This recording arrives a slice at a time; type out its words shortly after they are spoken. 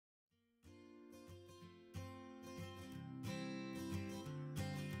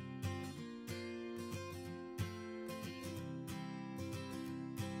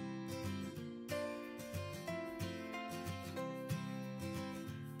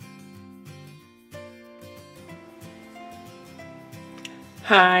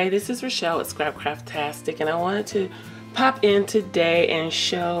Hi, this is Rochelle at Scrapcraftastic, and I wanted to pop in today and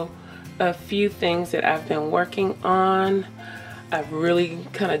show a few things that I've been working on. I've really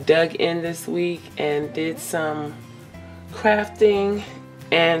kind of dug in this week and did some crafting,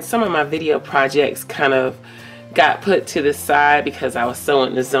 and some of my video projects kind of got put to the side because I was so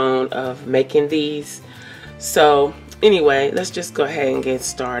in the zone of making these. So anyway, let's just go ahead and get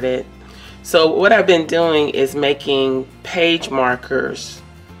started. So what I've been doing is making page markers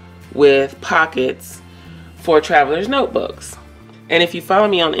with pockets for traveler's notebooks. And if you follow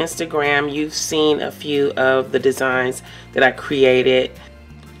me on Instagram, you've seen a few of the designs that I created.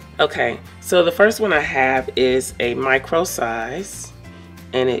 Okay, so the first one I have is a micro size,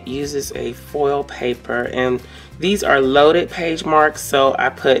 and it uses a foil paper, and these are loaded page marks, so I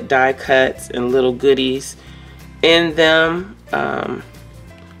put die cuts and little goodies in them.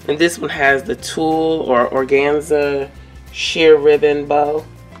 And this one has the tulle or organza sheer ribbon bow,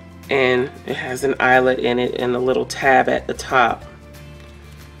 and it has an eyelet in it and a little tab at the top.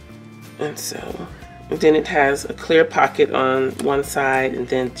 And then it has a clear pocket on one side and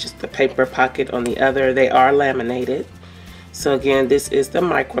then just the paper pocket on the other. They are laminated. So again, this is the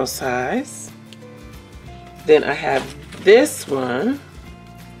micro size. Then I have this one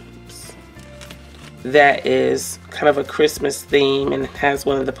that is kind of a Christmas theme, and it has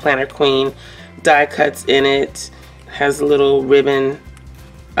one of the Planner Queen die cuts in it. It has a little ribbon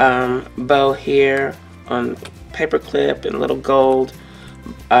bow here on paper clip and little gold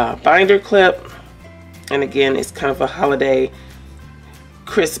binder clip, and again it's kind of a holiday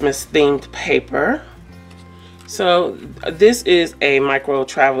Christmas themed paper. So this is a micro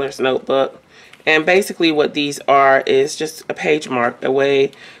traveler's notebook, and basically what these are is just a page mark, a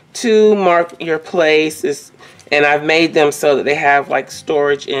way to mark your place. And I've made them so that they have like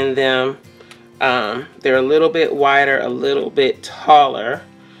storage in them. They're a little bit wider, a little bit taller,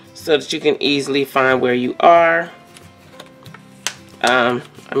 so that you can easily find where you are. I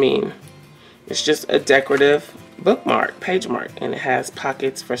mean, it's just a decorative bookmark, page mark, and it has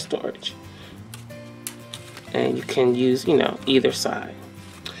pockets for storage. And you can use, you know, either side.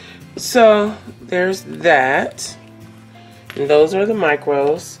 So there's that. And those are the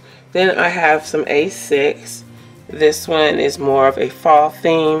micros. Then I have some A6. This one is more of a fall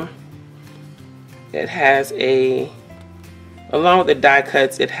theme. It has along with the die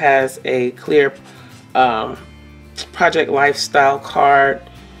cuts, it has a clear project lifestyle card.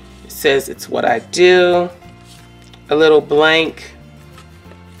 It says it's what I do. A little blank,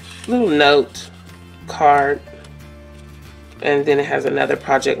 little note card. And then it has another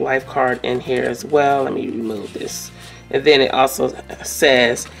project life card in here as well. Let me remove this. And then it also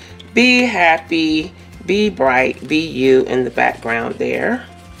says, be happy, be bright, be you in the background there.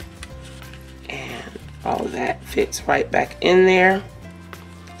 And all of that fits right back in there.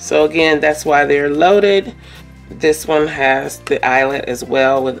 So again, that's why they're loaded. This one has the eyelet as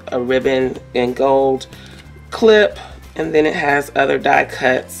well with a ribbon and gold clip. And then it has other die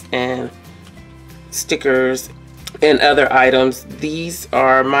cuts and stickers and other items. These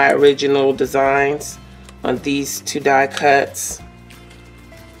are my original designs on these two die cuts.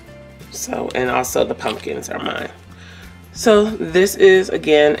 So, and also the pumpkins are mine. So this is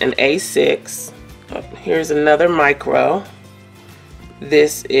again an A6. Here's another micro.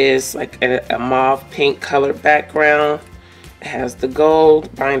 This is like a mauve pink colored background. It has the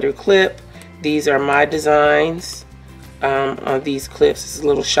gold binder clip. These are my designs on these clips. This is a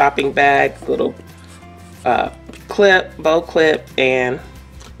little shopping bag, little clip, bow clip, and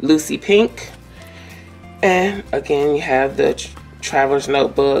Lucy pink. And again, you have the traveler's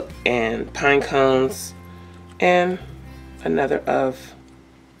notebook and pine cones and another of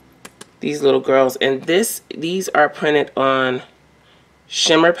these little girls. And these are printed on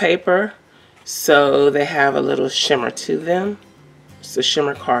shimmer paper, so they have a little shimmer to them. It's a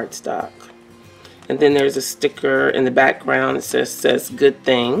shimmer cardstock. And then there's a sticker in the background that says good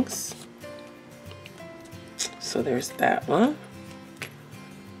things. So there's that one.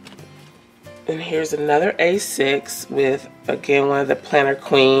 And here's another A6 with, again, one of the Planner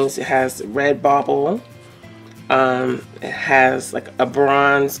Queens. It has red bauble. It has like a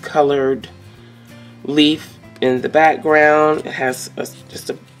bronze colored leaf in the background. It has just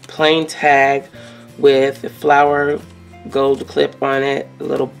a plain tag with a flower gold clip on it, a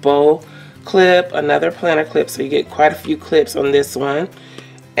little bow clip, another planner clip, so you get quite a few clips on this one.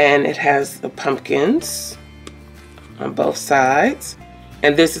 And it has the pumpkins on both sides.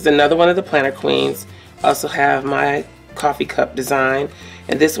 And this is another one of the Planner Queens. Also have my coffee cup design.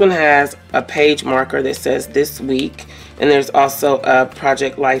 And this one has a page marker that says this week. And there's also a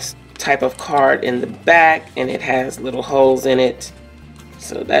Project Life type of card in the back, and it has little holes in it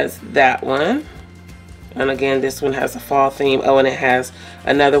So that's that one. And again, this one has a fall theme. Oh, and it has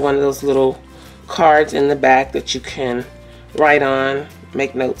another one of those little cards in the back that you can write on,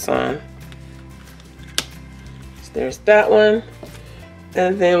 make notes on. So there's that one.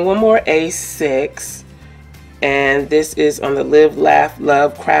 And then one more A6. And this is on the Live, Laugh,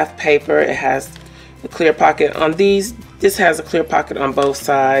 Love craft paper. It has a clear pocket on these. This has a clear pocket on both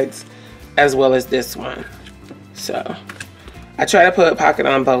sides, as well as this one. So I try to put a pocket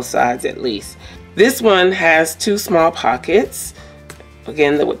on both sides at least. This one has two small pockets.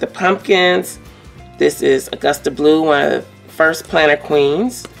 Again, with the pumpkins. This is Augusta Blue, one of the first planner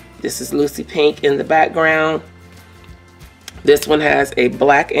queens. This is Lucy Pink in the background. This one has a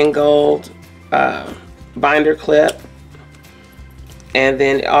black and gold binder clip. And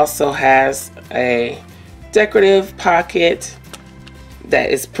then it also has a decorative pocket that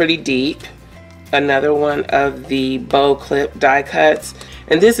is pretty deep. Another one of the bow clip die cuts.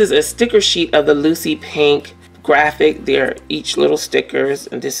 And this is a sticker sheet of the Lucy Pink graphic. They're each little stickers,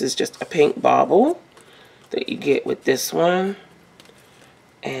 and this is just a pink bauble that you get with this one.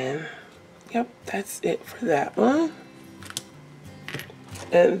 And yep, that's it for that one.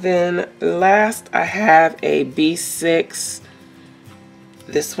 And then last I have a B6.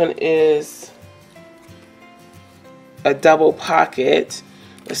 This one is a double pocket.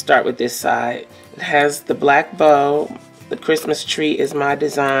 Let's start with this side. It has the black bow. The Christmas tree is my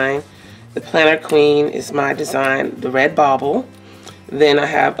design. The planner queen is my design. The red bauble. Then I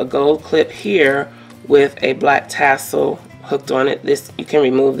have a gold clip here with a black tassel hooked on it. This, you can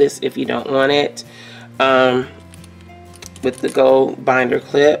remove this if you don't want it. With the gold binder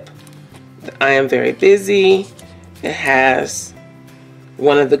clip. I Am Very Busy. It has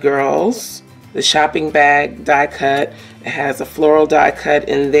one of the girls. The shopping bag die cut. It has a floral die cut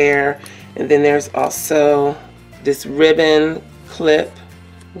in there. And then there's also this ribbon clip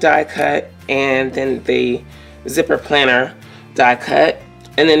die cut, and then the zipper planner die cut.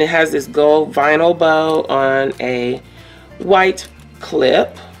 And then it has this gold vinyl bow on a white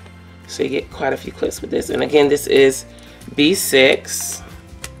clip. So you get quite a few clips with this. And again, this is B6.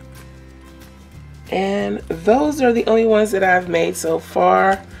 And those are the only ones that I've made so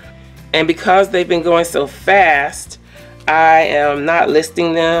far. And because they've been going so fast, I am not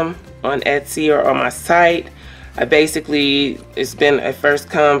listing them on Etsy or on my site. I basically, it's been a first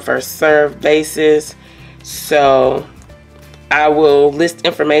come, first served basis. So I will list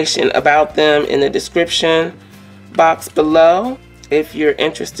information about them in the description box below. If you're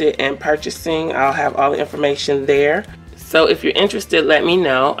interested in purchasing, I'll have all the information there. So if you're interested, let me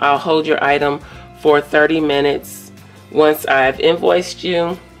know. I'll hold your item for 30 minutes once I've invoiced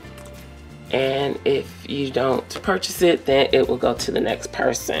you. And if you don't purchase it, then it will go to the next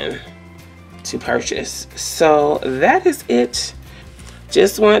person to purchase. So that is it.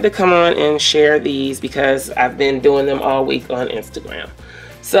 Just wanted to come on and share these because I've been doing them all week on Instagram.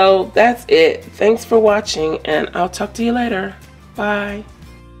 So that's it. Thanks for watching, and I'll talk to you later. Bye.